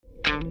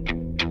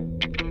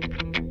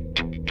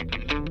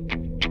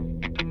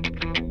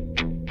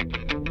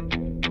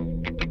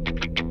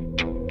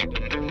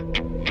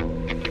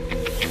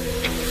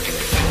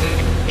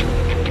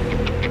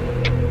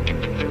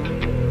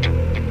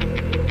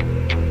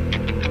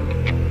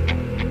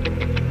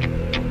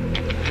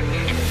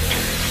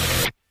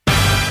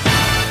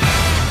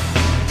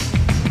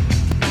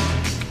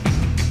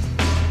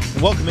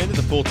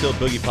Full Tilt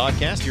Boogie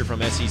Podcast here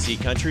from SEC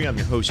Country. I'm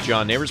your host,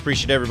 John Neighbors.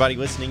 Appreciate everybody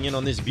listening in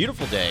on this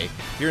beautiful day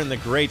here in the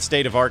great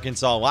state of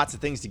Arkansas. Lots of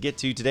things to get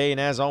to today,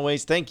 and as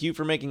always, thank you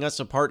for making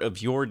us a part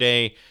of your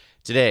day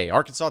today.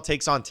 Arkansas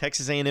takes on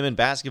Texas A&M in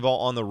basketball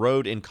on the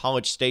road in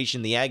College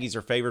Station. The Aggies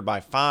are favored by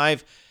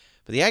 5,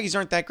 but the Aggies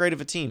aren't that great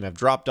of a team. Have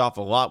dropped off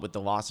a lot with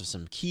the loss of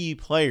some key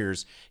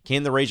players.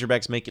 Can the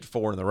Razorbacks make it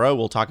 4 in a row?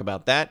 We'll talk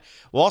about that.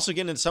 We'll also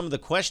get into some of the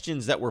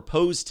questions that were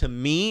posed to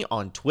me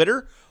on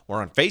Twitter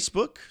or on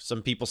Facebook.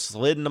 Some people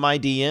slid into my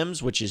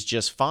DMs, which is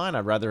just fine.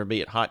 I'd rather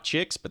be at Hot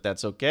Chicks, but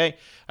that's okay.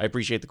 I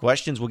appreciate the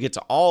questions. We'll get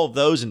to all of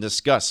those and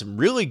discuss some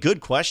really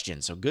good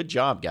questions. So good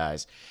job,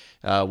 guys.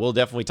 We'll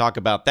definitely talk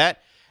about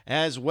that,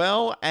 as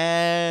well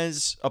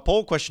as a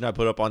poll question I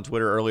put up on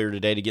Twitter earlier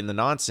today to get in the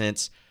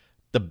nonsense.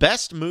 The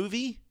best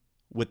movie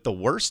with the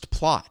worst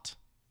plot.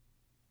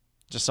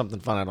 Just something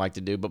fun I'd like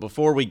to do. But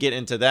before we get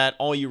into that,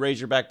 all you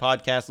Razorback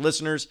podcast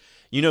listeners,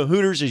 you know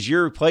Hooters is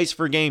your place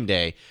for game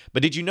day.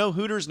 But did you know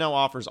Hooters now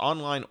offers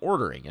online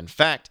ordering? In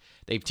fact,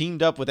 they've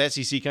teamed up with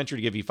SEC Country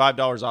to give you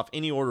 $5 off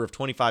any order of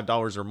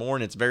 $25 or more,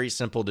 and it's very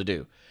simple to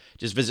do.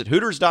 Just visit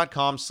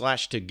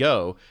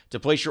Hooters.com/to-go to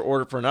place your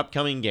order for an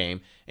upcoming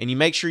game, and you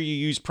make sure you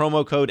use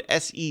promo code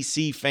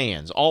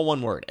SECFans, all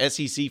one word,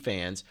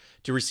 SECFans,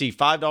 to receive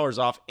 $5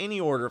 off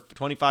any order for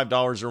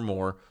 $25 or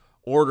more.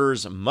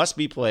 Orders must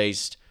be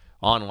placed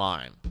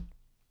online.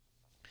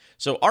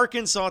 So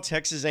Arkansas,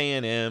 Texas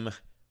A&M,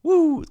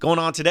 woo, it's going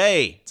on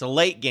today. It's a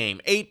late game,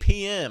 8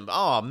 p.m.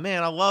 Oh,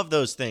 man, I love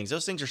those things.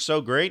 Those things are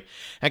so great.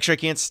 Actually, I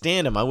can't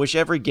stand them. I wish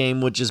every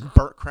game would just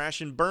crash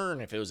and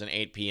burn if it was an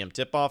 8 p.m.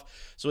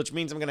 tip-off, so which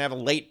means I'm going to have a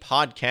late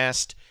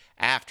podcast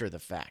after the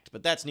fact.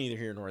 But that's neither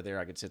here nor there.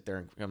 I could sit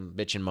there and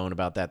bitch and moan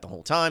about that the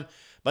whole time.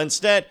 But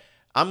instead,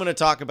 I'm going to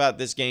talk about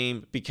this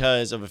game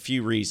because of a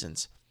few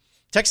reasons.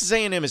 Texas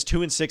A&M is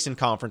 2-6 in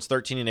conference,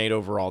 13-8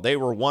 overall. They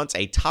were once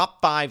a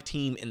top 5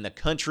 team in the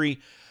country,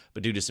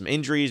 but due to some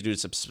injuries, due to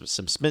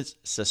some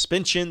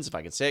suspensions, if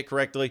I can say it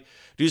correctly,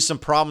 due to some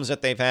problems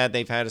that they've had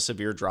a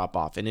severe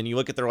drop-off. And then you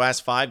look at their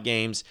last 5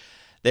 games,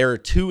 they're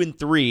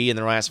 2-3 in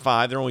their last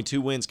 5. They're only 2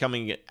 wins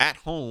coming at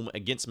home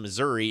against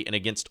Missouri and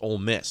against Ole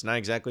Miss. Not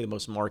exactly the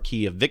most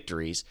marquee of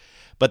victories,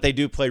 but they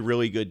do play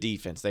really good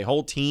defense. They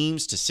hold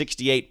teams to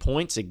 68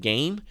 points a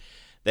game.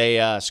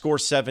 They score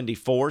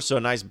 74, so a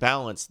nice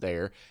balance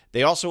there.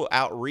 They also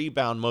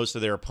out-rebound most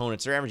of their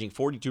opponents. They're averaging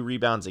 42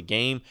 rebounds a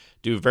game,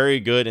 do very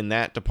good in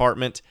that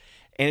department.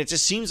 And it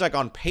just seems like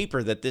on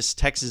paper that this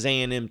Texas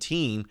A&M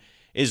team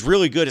is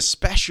really good,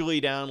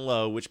 especially down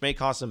low, which may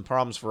cause some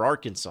problems for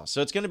Arkansas.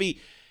 So it's going to be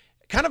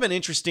kind of an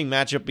interesting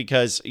matchup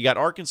because you got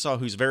Arkansas,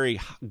 who's very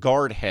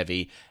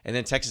guard-heavy, and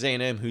then Texas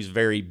A&M, who's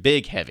very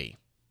big-heavy.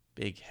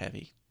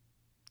 Big-heavy.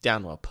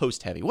 Down low,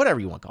 post-heavy, whatever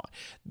you want to call it.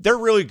 They're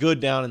really good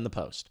down in the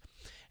post.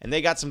 And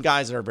they got some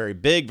guys that are very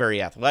big,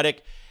 very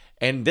athletic.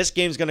 And this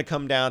game's going to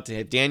come down to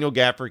if Daniel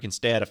Gafford can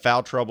stay out of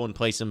foul trouble and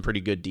play some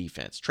pretty good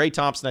defense. Trey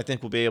Thompson, I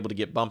think, will be able to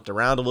get bumped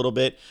around a little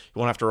bit. You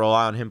won't have to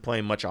rely on him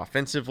playing much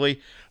offensively.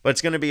 But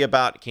it's going to be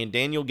about, can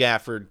Daniel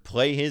Gafford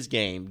play his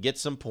game, get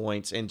some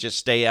points, and just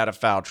stay out of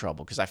foul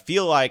trouble? Because I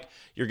feel like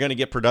you're going to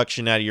get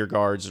production out of your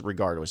guards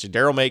regardless. So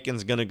Daryl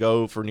Macon's going to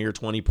go for near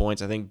 20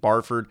 points. I think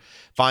Barford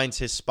finds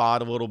his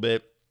spot a little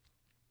bit.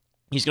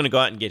 He's going to go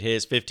out and get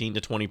his 15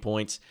 to 20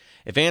 points.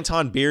 If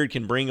Anton Beard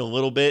can bring a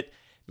little bit,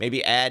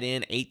 maybe add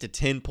in 8 to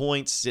 10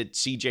 points, get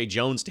C.J.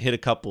 Jones to hit a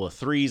couple of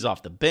threes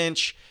off the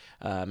bench,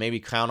 maybe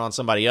count on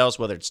somebody else,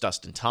 whether it's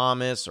Dustin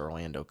Thomas or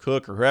Orlando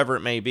Cook or whoever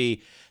it may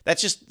be.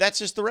 That's just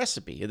the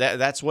recipe.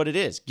 That's what it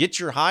is. Get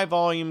your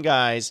high-volume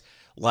guys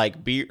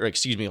like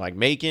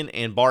Macon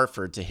and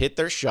Barford to hit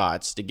their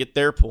shots, to get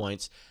their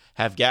points,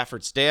 have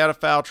Gafford stay out of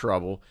foul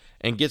trouble,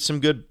 and get some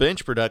good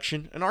bench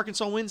production, and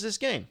Arkansas wins this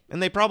game.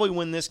 And they probably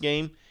win this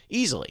game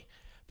easily.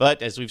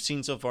 But as we've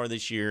seen so far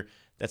this year,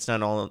 that's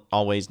not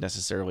always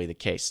necessarily the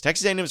case.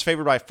 Texas A&M is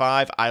favored by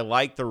 5. I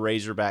like the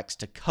Razorbacks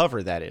to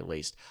cover that at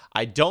least.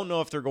 I don't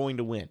know if they're going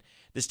to win.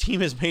 This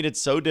team has made it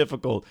so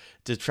difficult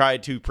to try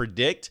to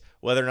predict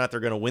whether or not they're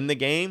going to win the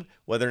game,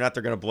 whether or not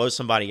they're going to blow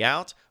somebody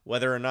out,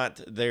 whether or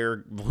not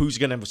who's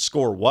going to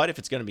score what, if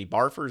it's going to be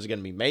Barford, is it going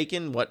to be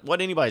Macon,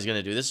 what anybody's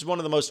going to do. This is one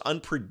of the most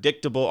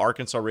unpredictable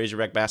Arkansas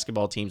Razorback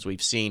basketball teams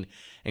we've seen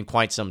in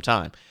quite some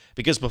time.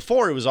 Because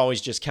before it was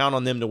always just count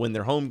on them to win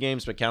their home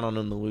games, but count on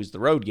them to lose the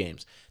road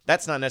games.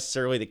 That's not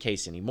necessarily the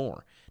case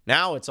anymore.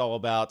 Now it's all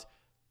about,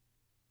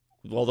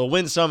 well, they'll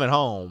win some at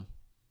home,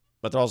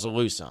 but they'll also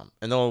lose some.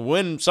 And they'll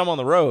win some on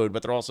the road,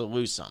 but they'll also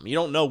lose some. You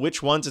don't know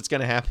which ones it's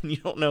going to happen. You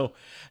don't know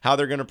how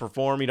they're going to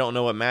perform. You don't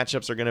know what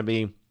matchups are going to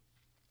be.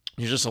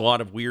 There's just a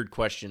lot of weird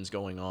questions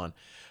going on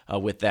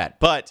with that.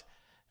 But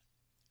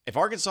if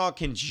Arkansas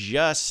can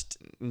just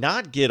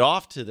not get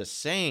off to the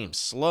same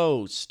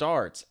slow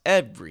starts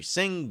every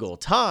single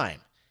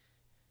time,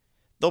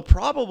 they'll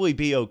probably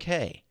be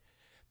okay.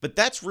 But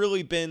that's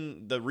really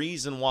been the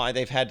reason why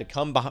they've had to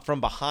come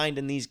from behind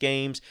in these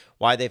games,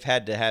 why they've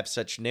had to have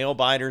such nail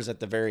biters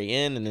at the very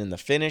end and in the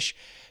finish,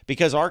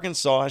 because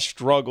Arkansas has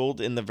struggled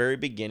in the very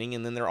beginning,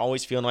 and then they're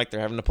always feeling like they're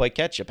having to play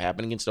catch-up.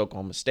 Happened against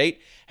Oklahoma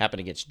State,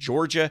 happened against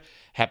Georgia,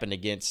 happened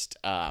against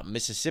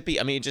Mississippi.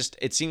 I mean,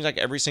 it seems like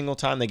every single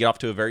time they get off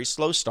to a very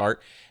slow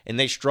start, and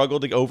they struggle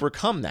to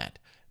overcome that.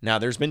 Now,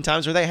 there's been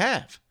times where they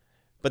have,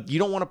 but you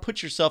don't want to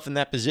put yourself in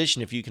that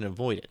position if you can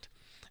avoid it.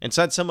 And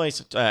so somebody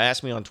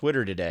asked me on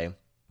Twitter today,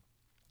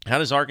 how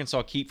does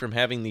Arkansas keep from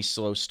having these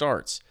slow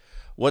starts?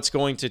 What's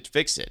going to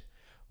fix it?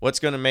 What's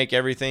going to make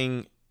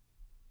everything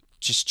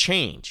just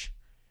change?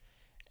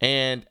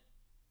 And,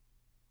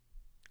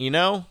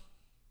 I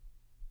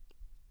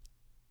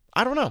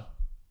don't know.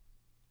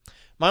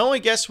 My only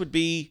guess would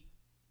be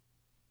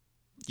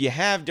you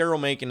have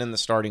Daryl Macon in the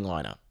starting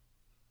lineup.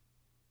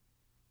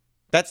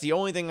 That's the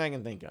only thing I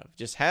can think of.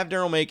 Just have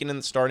Daryl Macon in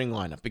the starting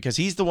lineup because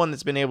he's the one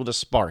that's been able to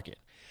spark it.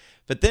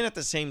 But then at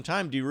the same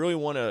time, do you really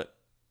want to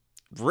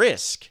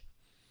risk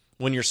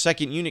when your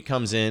second unit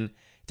comes in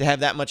to have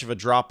that much of a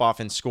drop-off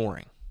in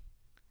scoring?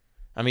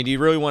 I mean, do you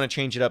really want to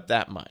change it up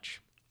that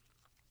much?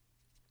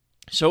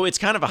 So it's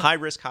kind of a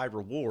high-risk,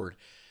 high-reward.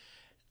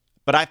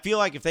 But I feel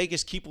like if they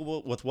just keep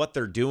with what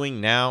they're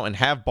doing now and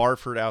have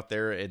Barford out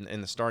there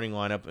in the starting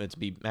lineup,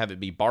 have it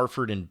be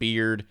Barford and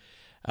Beard,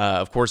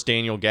 of course,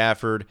 Daniel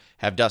Gafford,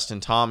 have Dustin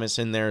Thomas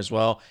in there as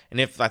well.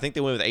 And I think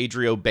they went with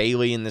Adrio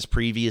Bailey in this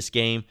previous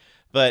game.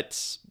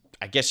 But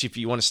I guess if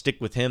you want to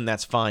stick with him,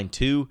 that's fine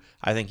too.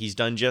 I think he's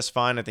done just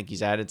fine. I think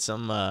he's added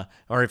some,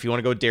 or if you want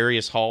to go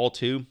Darius Hall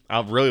too,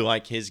 I really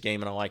like his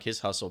game and I like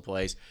his hustle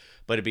plays.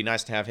 But it'd be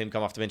nice to have him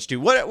come off the bench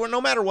too.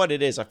 No matter what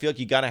it is, I feel like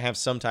you got to have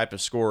some type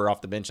of scorer off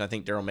the bench. And I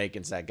think Daryl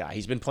Macon's that guy.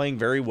 He's been playing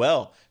very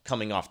well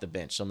coming off the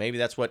bench, so maybe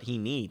that's what he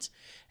needs.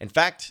 In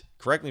fact,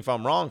 correct me if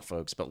I'm wrong,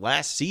 folks, but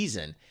last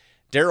season,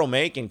 Daryl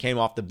Macon came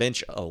off the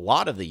bench a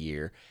lot of the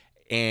year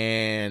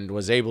and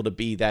was able to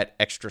be that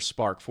extra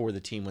spark for the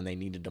team when they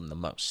needed them the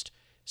most.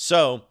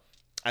 So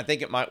I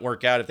think it might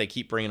work out if they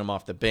keep bringing him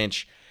off the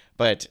bench.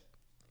 But,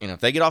 if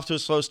they get off to a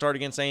slow start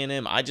against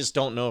A&M, I just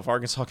don't know if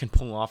Arkansas can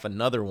pull off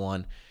another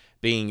one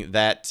being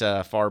that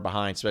far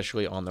behind,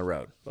 especially on the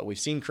road. But we've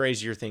seen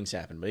crazier things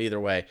happen. But either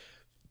way,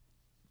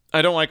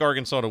 I don't like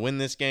Arkansas to win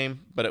this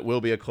game, but it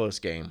will be a close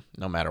game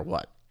no matter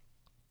what.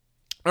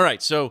 All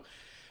right, so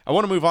I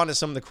want to move on to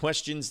some of the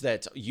questions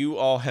that you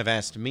all have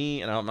asked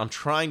me, and I'm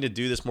trying to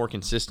do this more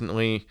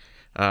consistently,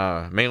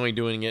 mainly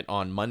doing it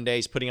on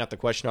Mondays, putting out the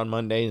question on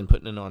Mondays and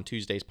putting it on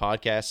Tuesday's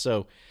podcast.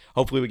 So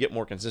hopefully we get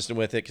more consistent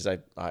with it because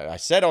I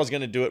said I was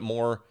going to do it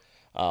more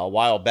a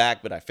while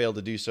back, but I failed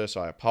to do so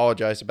I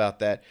apologize about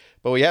that.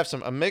 But we have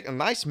a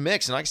nice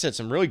mix, and like I said,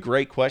 some really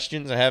great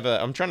questions.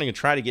 I'm trying to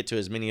try to get to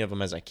as many of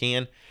them as I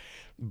can,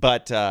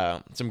 but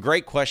some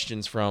great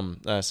questions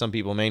from some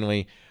people,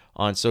 mainly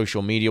on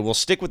social media. We'll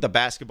stick with the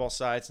basketball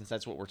side since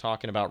that's what we're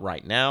talking about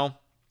right now.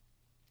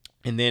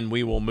 And then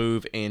we will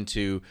move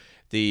into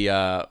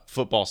the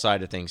football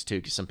side of things too,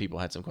 because some people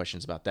had some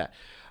questions about that.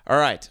 All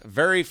right,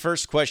 very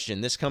first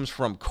question. This comes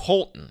from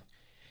Colton.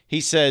 He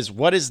says,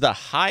 what is the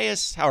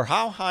highest, or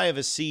how high of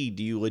a seed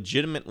do you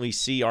legitimately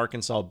see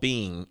Arkansas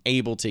being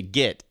able to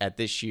get at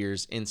this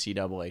year's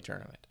NCAA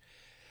tournament?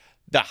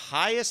 The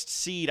highest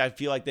seed I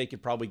feel like they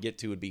could probably get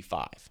to would be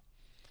 5.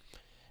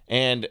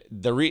 And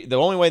the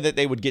only way that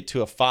they would get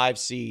to a 5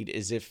 seed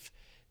is if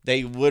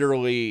they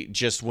literally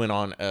just went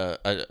on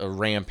a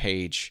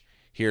rampage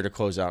here to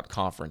close out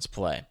conference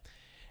play.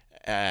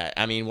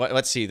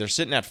 Let's see. They're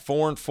sitting at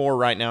 4-4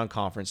 right now in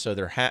conference, so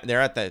they're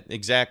at that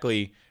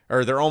exactly,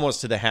 or they're almost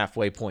to the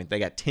halfway point. They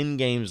got 10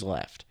 games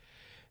left.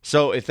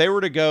 So if they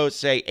were to go,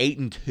 say,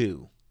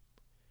 8-2,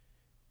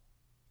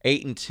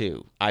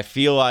 I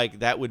feel like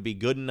that would be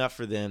good enough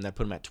for them. That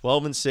put them at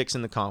 12-6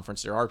 in the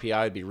conference. Their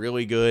RPI would be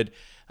really good.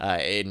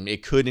 And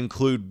it could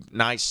include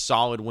nice,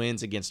 solid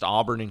wins against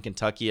Auburn and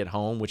Kentucky at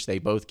home, which they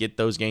both get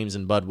those games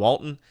in Bud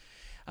Walton.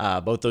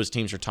 Both those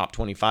teams are top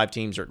 25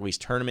 teams, or at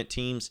least tournament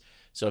teams.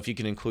 So if you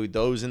can include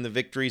those in the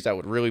victories, that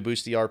would really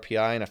boost the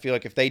RPI. And I feel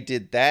like if they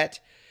did that,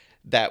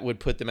 that would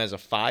put them as a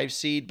 5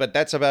 seed. But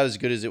that's about as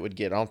good as it would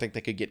get. I don't think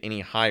they could get any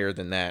higher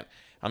than that.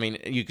 I mean,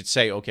 you could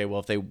say, okay, well,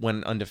 if they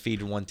went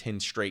undefeated, won 10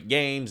 straight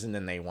games, and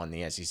then they won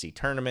the SEC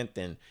tournament,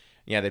 then,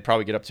 yeah, they'd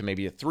probably get up to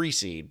maybe a 3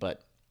 seed.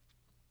 But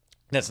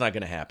that's not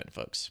going to happen,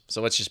 folks.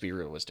 So let's just be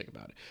realistic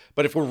about it.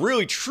 But if we're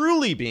really,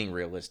 truly being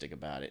realistic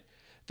about it,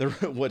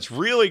 what's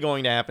really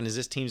going to happen is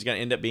this team's going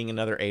to end up being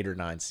another 8 or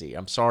 9 seed.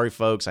 I'm sorry,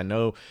 folks. I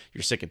know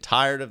you're sick and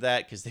tired of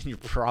that because then you're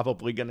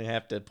probably going to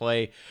have to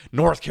play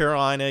North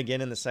Carolina again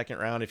in the second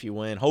round if you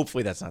win.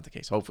 Hopefully that's not the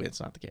case.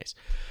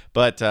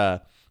 But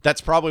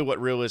that's probably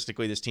what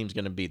realistically this team's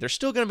going to be. They're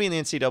still going to be in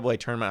the NCAA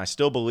tournament. I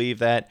still believe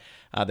that.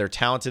 They're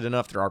talented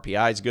enough. Their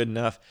RPI is good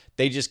enough.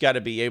 They just got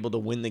to be able to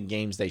win the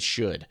games they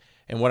should.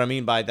 And what I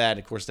mean by that,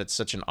 of course, that's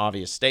such an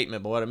obvious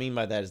statement, but what I mean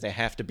by that is they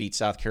have to beat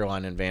South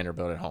Carolina and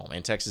Vanderbilt at home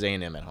and Texas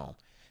A&M at home.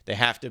 They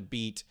have to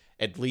beat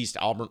at least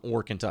Auburn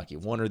or Kentucky,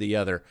 one or the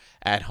other,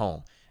 at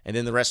home. And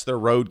then the rest of their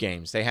road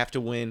games, they have to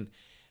win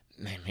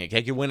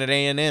they could win at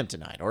A&M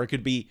tonight, or it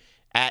could be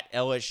at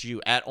LSU,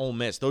 at Ole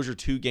Miss. Those are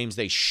two games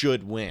they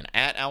should win.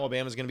 At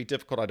Alabama is going to be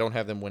difficult. I don't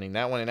have them winning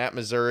that one. And at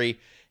Missouri,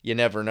 you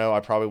never know. I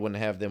probably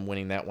wouldn't have them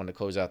winning that one to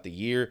close out the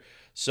year.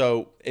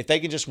 So if they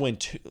can just win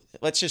two,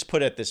 let's just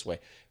put it this way.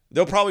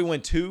 They'll probably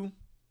win two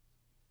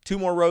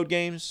more road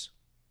games,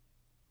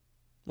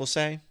 we'll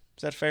say.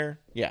 Is that fair?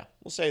 Yeah.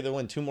 We'll say they'll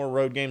win 2 more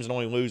road games and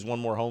only lose 1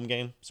 more home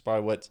game. It's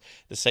probably what's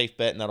the safe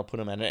bet, and that'll put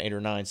them at an 8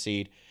 or 9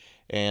 seed.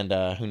 And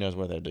who knows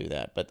where they'll do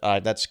that. But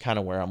that's kind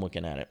of where I'm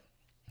looking at it.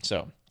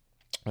 So,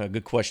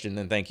 good question,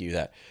 and thank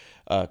you,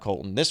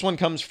 Colton. This one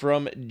comes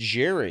from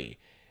Jerry.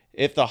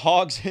 If the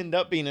Hogs end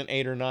up being an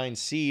 8 or 9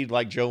 seed,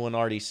 like Joe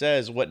Lenardi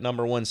says, what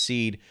number 1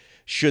 seed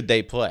should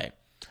they play?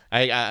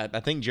 I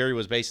think Jerry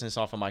was basing this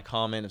off of my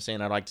comment of saying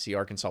I'd like to see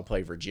Arkansas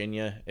play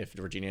Virginia if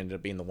Virginia ended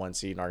up being the 1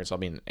 seed and Arkansas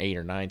being an 8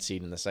 or 9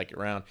 seed in the second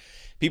round.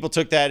 People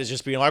took that as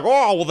just being like,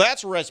 oh, well,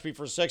 that's a recipe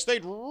for sex.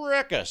 They'd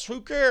wreck us. Who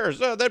cares?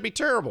 That'd be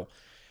terrible.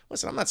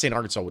 Listen, I'm not saying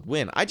Arkansas would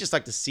win. I just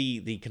like to see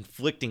the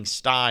conflicting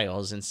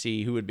styles and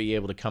see who would be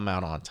able to come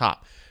out on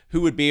top, who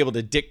would be able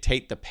to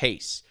dictate the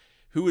pace,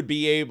 who would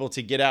be able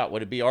to get out.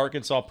 Would it be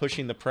Arkansas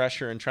pushing the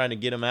pressure and trying to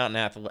get them out and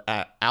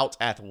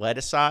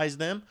out-athleticize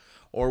them?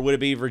 Or would it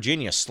be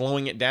Virginia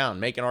slowing it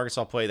down, making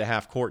Arkansas play the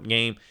half-court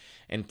game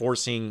and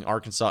forcing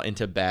Arkansas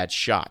into bad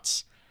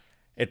shots?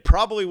 It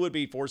probably would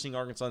be forcing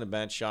Arkansas into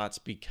bad shots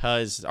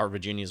because our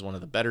Virginia is one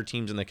of the better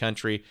teams in the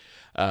country.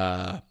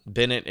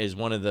 Bennett is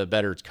one of the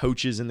better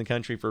coaches in the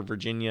country for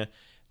Virginia.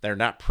 They're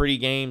not pretty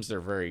games.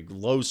 They're very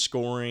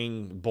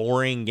low-scoring,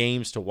 boring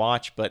games to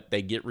watch, but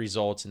they get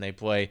results and they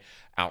play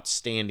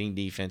outstanding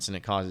defense, and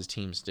it causes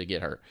teams to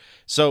get hurt.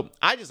 So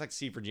I just like to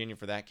see Virginia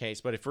for that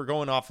case. But if we're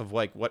going off of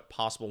like what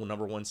possible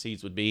number 1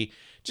 seeds would be,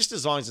 just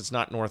as long as it's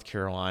not North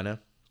Carolina,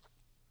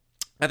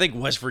 I think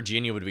West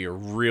Virginia would be a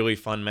really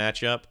fun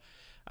matchup.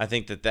 I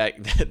think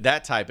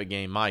that type of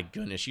game, my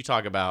goodness, you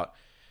talk about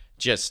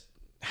just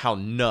how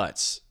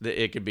nuts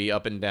it could be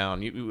up and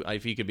down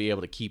if you could be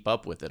able to keep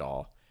up with it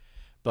all.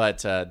 But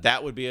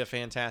that would be a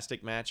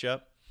fantastic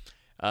matchup,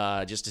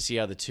 just to see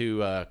how the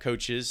two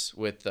coaches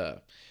with,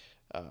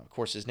 of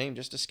course, his name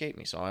just escaped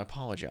me, so I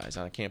apologize.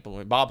 I can't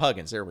believe Bob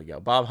Huggins. There we go.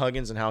 Bob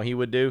Huggins and how he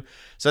would do.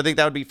 So I think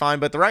that would be fine.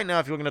 But right now,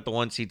 if you're looking at the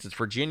 1 seeds, it's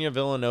Virginia,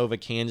 Villanova,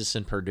 Kansas,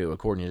 and Purdue,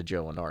 according to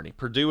Joe Lenardi.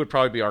 Purdue would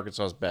probably be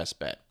Arkansas's best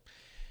bet.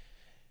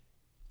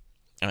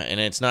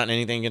 And it's not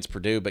anything against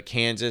Purdue, but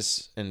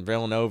Kansas and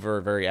Villanova are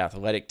very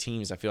athletic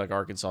teams. I feel like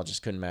Arkansas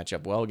just couldn't match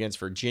up well against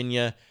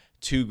Virginia.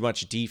 Too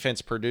much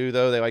defense, Purdue,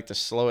 though. They like to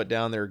slow it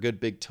down. They're a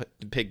good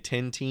Big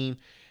Ten team.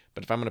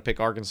 But if I'm going to pick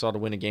Arkansas to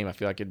win a game, I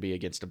feel like it'd be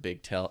against a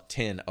Big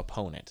Ten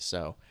opponent.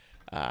 So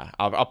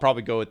I'll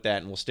probably go with that,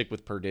 and we'll stick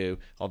with Purdue,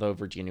 although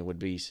Virginia would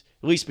be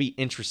at least be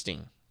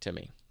interesting to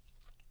me.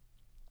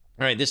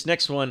 All right, this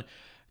next one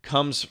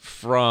comes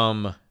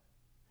from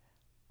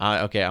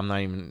okay, I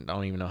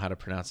don't even know how to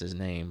pronounce his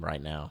name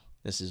right now.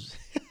 This is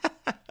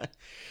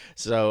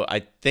so I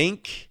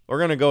think we're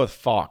going to go with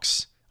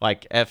Fox,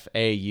 like Faux.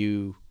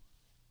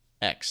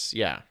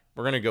 Yeah,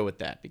 we're going to go with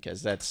that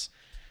because that's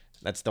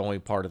the only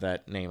part of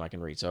that name I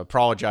can read. So I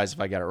apologize if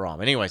I got it wrong.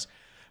 Anyways,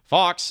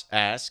 Fox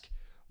asks,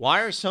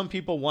 why are some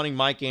people wanting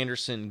Mike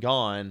Anderson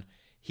gone?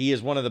 He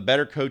is one of the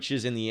better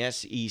coaches in the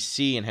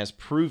SEC and has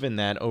proven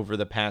that over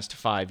the past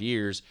 5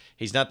 years.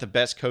 He's not the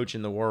best coach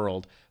in the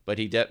world, but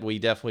we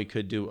definitely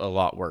could do a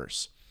lot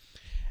worse.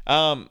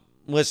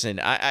 Listen,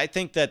 I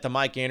think that the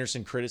Mike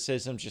Anderson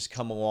criticisms just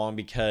come along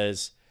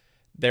because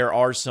there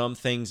are some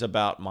things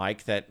about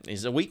Mike that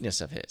is a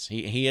weakness of his.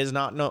 He's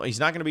not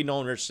going to be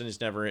Nolan Richardson. He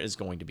never is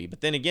going to be.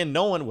 But then again,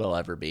 no one will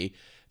ever be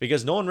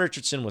because Nolan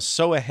Richardson was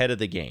so ahead of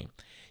the game.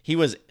 He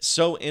was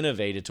so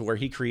innovative to where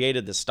he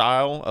created the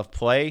style of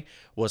play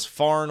was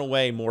far and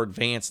away more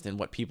advanced than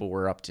what people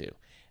were up to.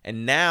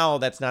 And now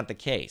that's not the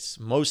case.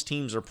 Most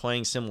teams are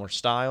playing similar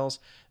styles.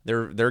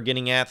 They're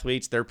getting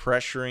athletes. They're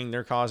pressuring.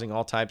 They're causing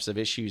all types of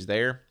issues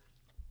there.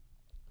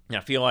 And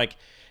I feel like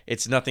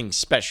it's nothing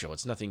special.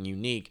 It's nothing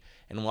unique.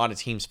 And a lot of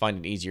teams find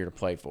it easier to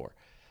play for.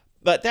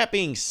 But that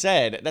being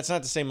said, that's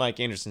not to say Mike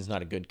Anderson's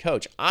not a good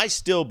coach. I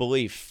still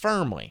believe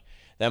firmly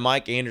that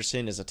Mike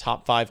Anderson is a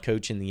top 5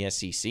 coach in the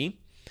SEC.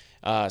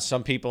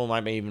 Some people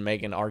might even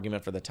make an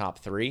argument for the top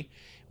 3.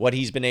 What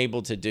he's been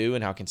able to do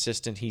and how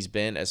consistent he's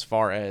been as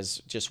far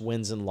as just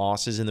wins and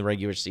losses in the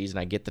regular season.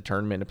 I get the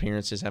tournament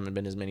appearances haven't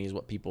been as many as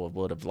what people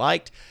would have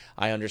liked.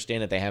 I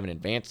understand that they haven't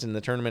advanced in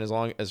the tournament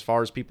as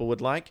far as people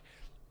would like.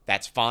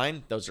 That's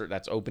fine.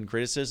 That's open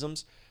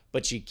criticisms.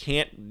 But you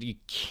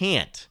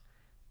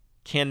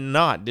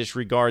cannot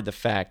disregard the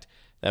fact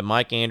that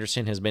Mike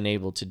Anderson has been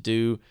able to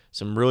do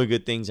some really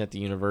good things at the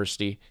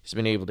university. He's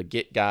been able to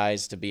get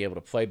guys to be able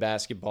to play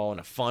basketball in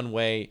a fun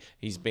way.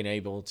 He's been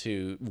able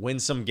to win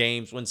some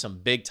games, win some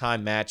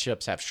big-time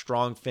matchups, have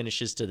strong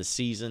finishes to the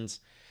seasons,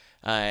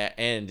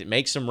 and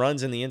make some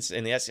runs in the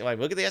SEC. Like,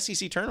 look at the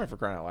SEC tournament, for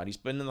crying out loud. He's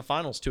been in the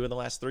finals 2 of the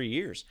last 3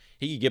 years.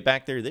 He could get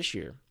back there this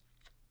year.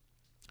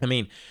 I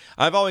mean,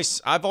 I've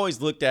always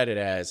looked at it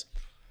as,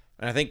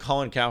 and I think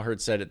Colin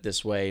Cowherd said it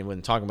this way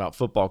when talking about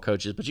football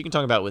coaches, but you can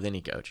talk about it with any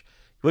coach.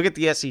 Look at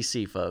the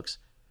SEC, folks.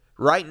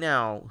 Right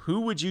now,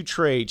 who would you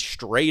trade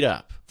straight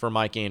up for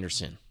Mike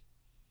Anderson?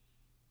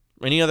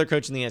 Any other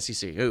coach in the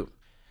SEC? Who?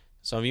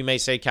 Some of you may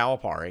say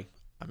Calipari.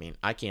 I mean,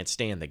 I can't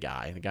stand the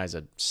guy. The guy's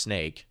a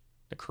snake,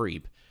 a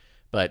creep.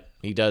 But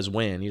he does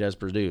win. He does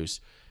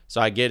produce.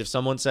 So I get if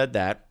someone said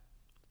that.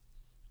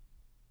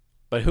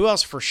 But who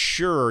else for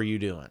sure are you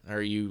doing? Or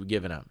are you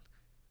giving up?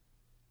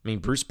 I mean,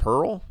 Bruce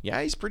Pearl?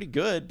 Yeah, he's pretty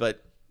good,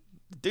 but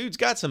the dude's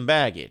got some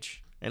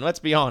baggage. And let's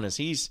be honest,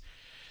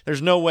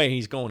 there's no way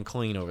he's going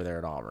clean over there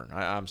at Auburn.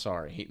 I'm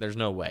sorry. There's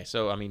no way.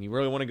 So, I mean, you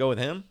really want to go with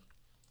him?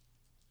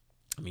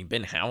 I mean,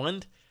 Ben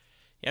Howland?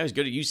 Yeah, he's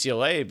good at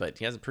UCLA, but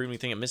he hasn't proven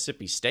anything at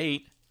Mississippi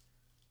State.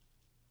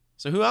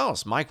 So who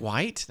else? Mike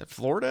White at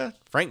Florida?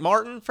 Frank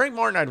Martin? Frank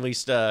Martin I'd at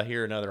least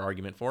hear another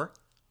argument for.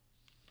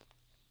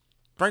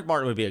 Frank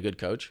Martin would be a good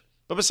coach.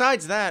 But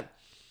besides that,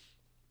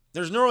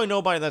 there's really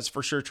nobody that's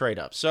for sure trade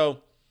up. So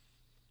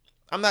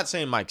I'm not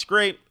saying Mike's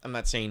great. I'm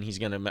not saying he's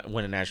going to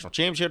win a national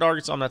championship at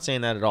Arkansas. I'm not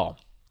saying that at all.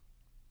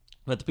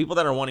 But the people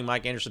that are wanting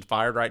Mike Anderson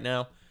fired right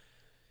now,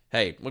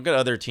 hey, look at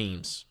other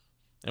teams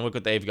and look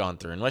what they've gone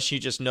through. Unless you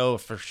just know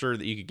for sure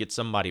that you could get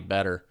somebody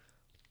better,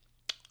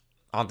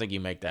 I don't think you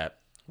make that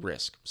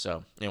risk.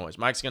 So, anyways,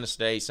 Mike's going to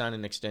stay, sign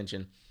an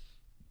extension.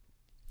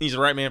 He's the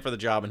right man for the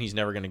job, and he's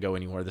never going to go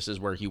anywhere. This is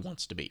where he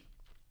wants to be.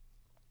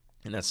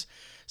 And that's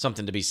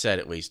something to be said,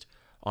 at least,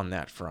 on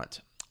that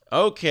front.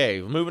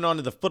 Okay, moving on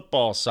to the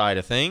football side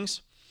of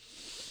things.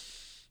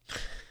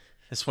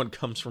 This one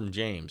comes from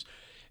James.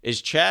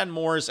 Is Chad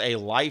Morris a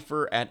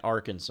lifer at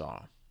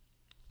Arkansas?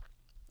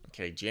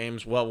 Okay,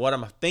 James, well, what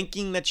I'm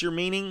thinking that you're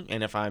meaning,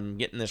 and if I'm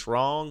getting this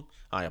wrong,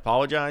 I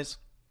apologize.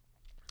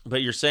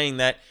 But you're saying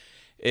that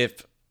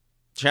if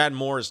Chad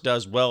Morris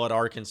does well at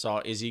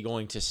Arkansas, is he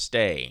going to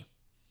stay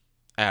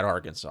at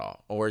Arkansas?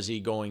 Or is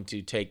he going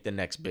to take the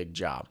next big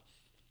job?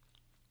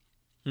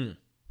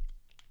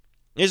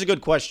 It's a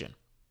good question,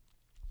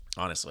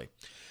 honestly.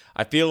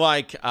 I feel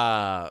like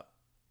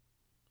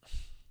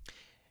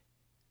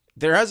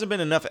there hasn't been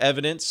enough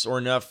evidence or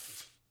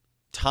enough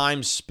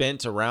time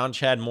spent around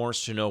Chad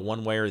Morris to know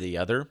one way or the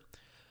other.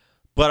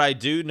 But I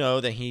do know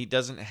that he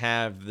doesn't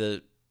have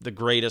the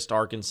greatest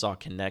Arkansas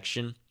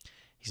connection.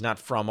 He's not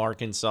from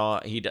Arkansas.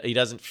 He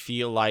doesn't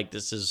feel like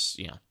this is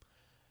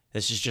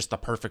just the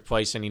perfect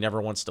place and he never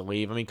wants to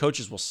leave. I mean,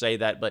 coaches will say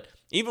that, but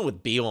even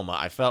with Bielema,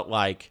 I felt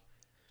like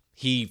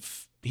he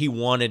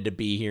wanted to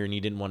be here and he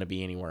didn't want to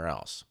be anywhere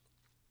else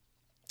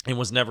and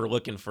was never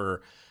looking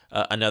for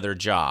another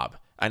job.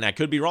 And I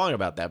could be wrong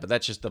about that, but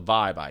that's just the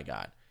vibe I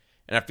got.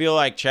 And I feel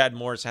like Chad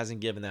Morris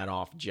hasn't given that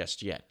off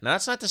just yet. Now,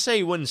 that's not to say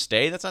he wouldn't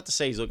stay. That's not to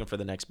say he's looking for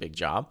the next big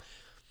job.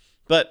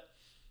 But,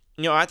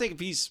 I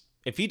think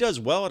if he does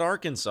well at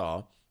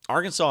Arkansas,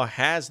 Arkansas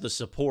has the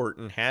support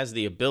and has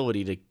the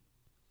ability to,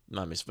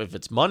 if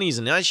it's money's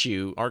an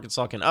issue,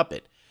 Arkansas can up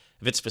it.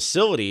 If it's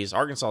facilities,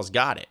 Arkansas's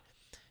got it.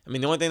 I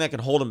mean, the only thing that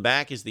can hold him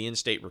back is the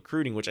in-state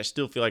recruiting, which I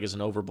still feel like is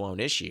an overblown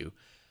issue.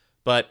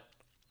 But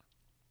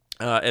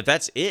if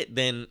that's it,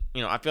 then,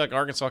 I feel like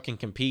Arkansas can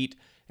compete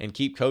and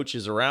keep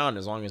coaches around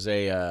as long as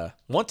they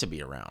want to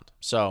be around.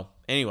 So,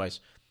 anyways,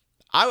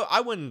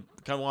 I wouldn't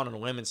come on a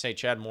limb and say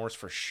Chad Morris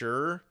for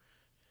sure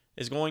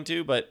is going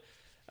to, but,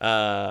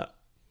 I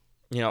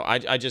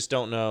just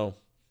don't know.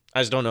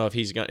 I just don't know if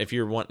he's going. If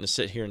you're wanting to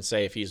sit here and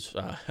say if he's,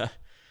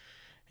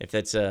 if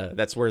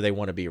that's where they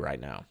want to be right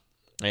now.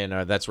 And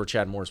that's where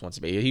Chad Morris wants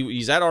to be.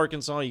 He's at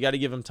Arkansas. You got to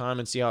give him time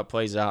and see how it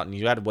plays out. And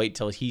you got to wait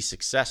till he's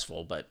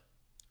successful. But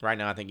right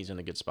now, I think he's in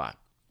a good spot.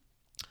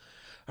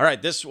 All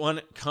right, this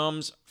one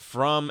comes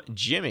from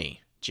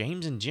Jimmy.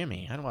 James and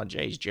Jimmy. I don't know about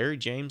J's. Jerry,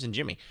 James, and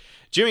Jimmy.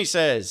 Jimmy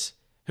says,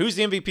 who's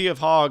the MVP of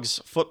Hogs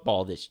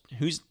football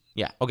Who's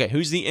the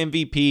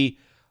MVP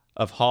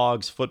of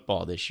Hogs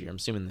football this year? I'm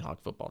assuming the Hog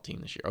football team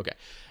this year. Okay.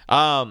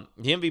 The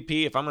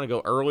MVP, if I'm going to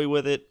go early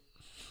with it,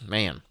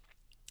 man,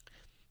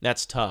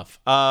 that's tough.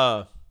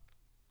 I'm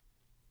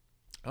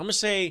going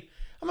to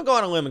go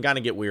on a limb and kind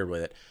of get weird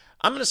with it.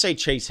 I'm going to say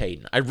Chase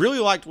Hayden. I really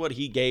liked what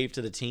he gave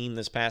to the team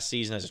this past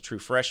season as a true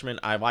freshman.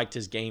 I liked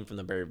his game from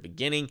the very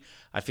beginning.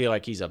 I feel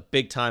like he's a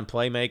big-time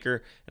playmaker,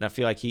 and I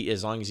feel like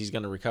as long as he's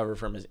going to recover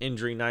from his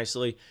injury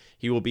nicely,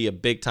 he will be a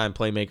big-time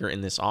playmaker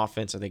in this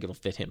offense. I think it'll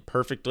fit him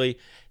perfectly.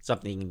 It's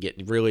something he can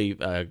get really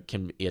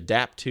can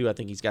adapt to. I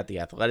think he's got the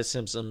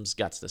athleticism, he's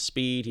got the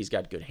speed, he's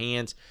got good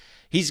hands.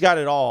 He's got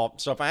it all.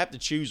 So if I have to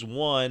choose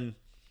one,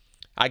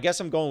 I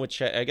guess I'm going with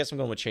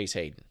Chase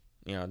Hayden.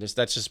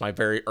 That's just my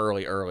very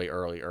early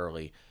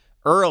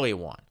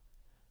one.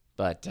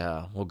 But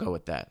we'll go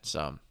with that.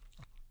 So,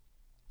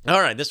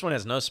 all right, this one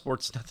has no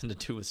sports, nothing to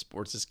do with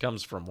sports. This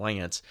comes from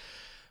Lance.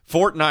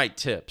 Fortnite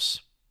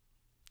tips.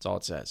 That's all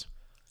it says.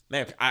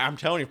 Man, I'm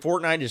telling you,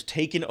 Fortnite is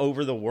taking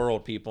over the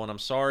world, people. And I'm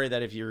sorry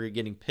that if you're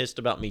getting pissed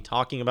about me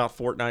talking about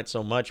Fortnite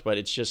so much, but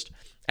it's just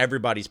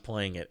everybody's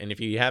playing it. And if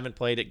you haven't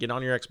played it, get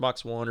on your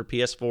Xbox One or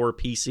PS4 or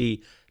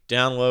PC,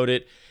 download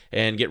it,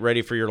 and get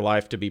ready for your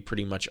life to be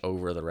pretty much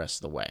over the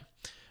rest of the way.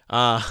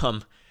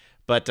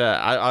 But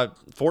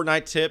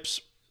Fortnite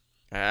tips,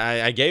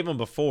 I gave them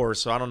before,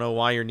 so I don't know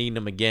why you're needing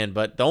them again.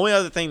 But the only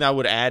other thing that I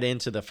would add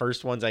into the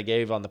first ones I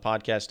gave on the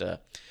podcast a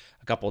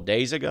couple of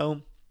days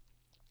ago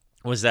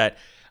was that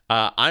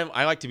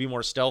I like to be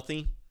more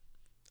stealthy.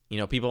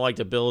 People like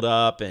to build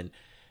up and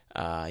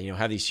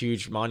have these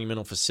huge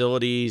monumental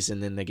facilities,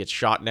 and then they get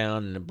shot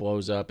down and it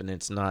blows up, and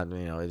it's not,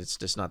 it's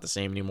just not the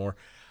same anymore.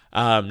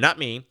 Not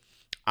me.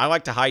 I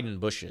like to hide in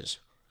bushes.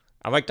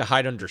 I like to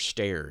hide under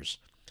stairs.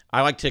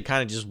 I like to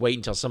kind of just wait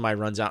until somebody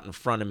runs out in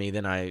front of me,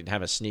 then I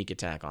have a sneak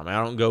attack on them.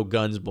 I don't go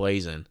guns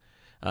blazing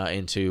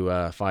into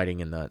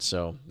fighting in that.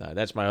 So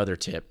that's my other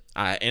tip.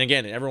 And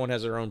again, everyone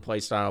has their own play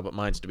style, but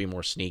mine's to be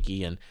more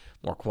sneaky and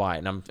more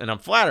quiet. And I'm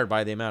flattered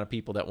by the amount of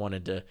people that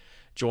wanted to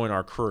join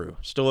our crew.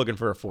 Still looking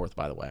for a fourth,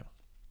 by the way.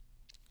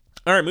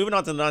 All right, moving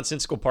on to the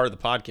nonsensical part of the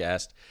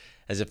podcast,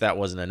 as if that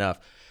wasn't enough.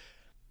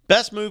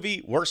 Best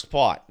movie, worst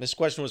plot. This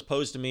question was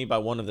posed to me by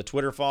one of the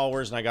Twitter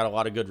followers, and I got a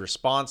lot of good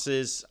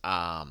responses.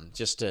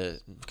 Just to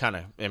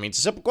it's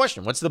a simple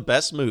question. What's the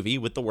best movie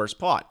with the worst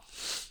plot?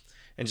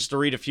 And just to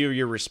read a few of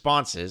your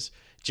responses,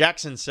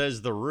 Jackson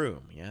says The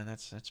Room. Yeah,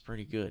 that's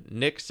pretty good.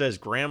 Nick says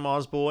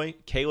Grandma's Boy.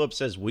 Caleb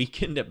says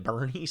Weekend at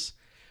Bernie's.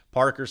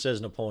 Parker says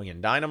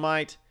Napoleon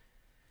Dynamite.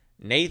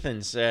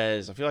 Nathan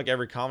says, I feel like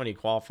every comedy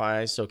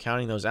qualifies, so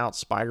counting those out,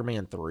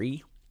 Spider-Man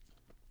 3.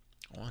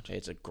 Well, I'll tell you,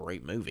 it's a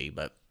great movie,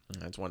 but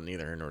that's one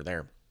neither here nor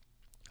there.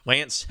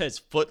 Lance says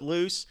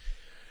Footloose,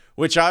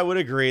 which I would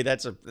agree.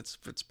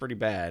 It's pretty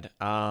bad.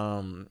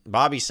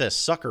 Bobby says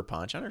Sucker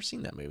Punch. I've never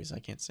seen that movie, so I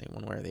can't say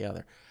one way or the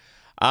other.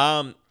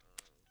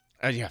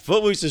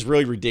 Footloose is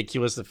really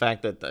ridiculous. The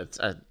fact that it's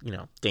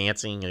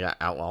dancing got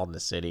outlawed in the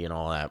city and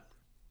all that.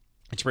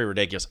 It's pretty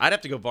ridiculous. I'd have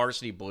to go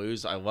Varsity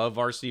Blues. I love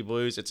Varsity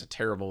Blues. It's a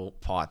terrible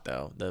plot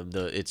though.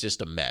 It's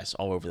just a mess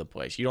all over the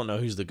place. You don't know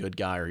who's the good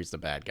guy or who's the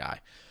bad guy.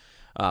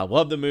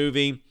 Love the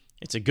movie.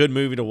 It's a good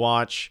movie to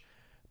watch,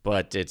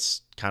 but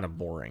it's kind of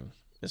boring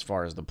as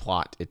far as the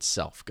plot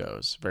itself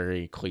goes.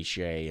 Very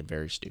cliche and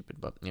very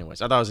stupid. But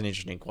anyways, I thought it was an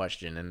interesting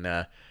question, and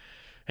I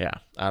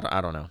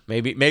don't know.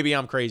 Maybe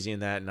I'm crazy in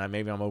that, and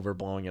maybe I'm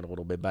overblowing it a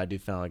little bit, but I do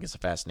feel like it's a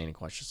fascinating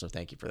question, so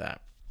thank you for that.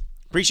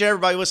 Appreciate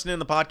everybody listening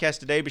to the podcast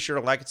today. Be sure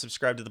to like and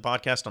subscribe to the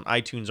podcast on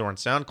iTunes or on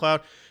SoundCloud.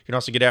 You can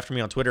also get after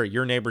me on Twitter at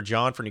Your Neighbor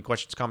John for any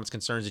questions, comments,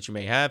 concerns that you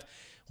may have.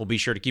 We'll be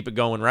sure to keep it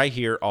going right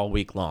here all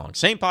week long.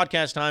 Same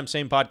podcast time,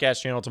 same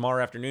podcast channel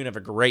tomorrow afternoon. Have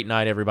a great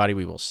night, everybody.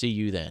 We will see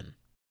you then.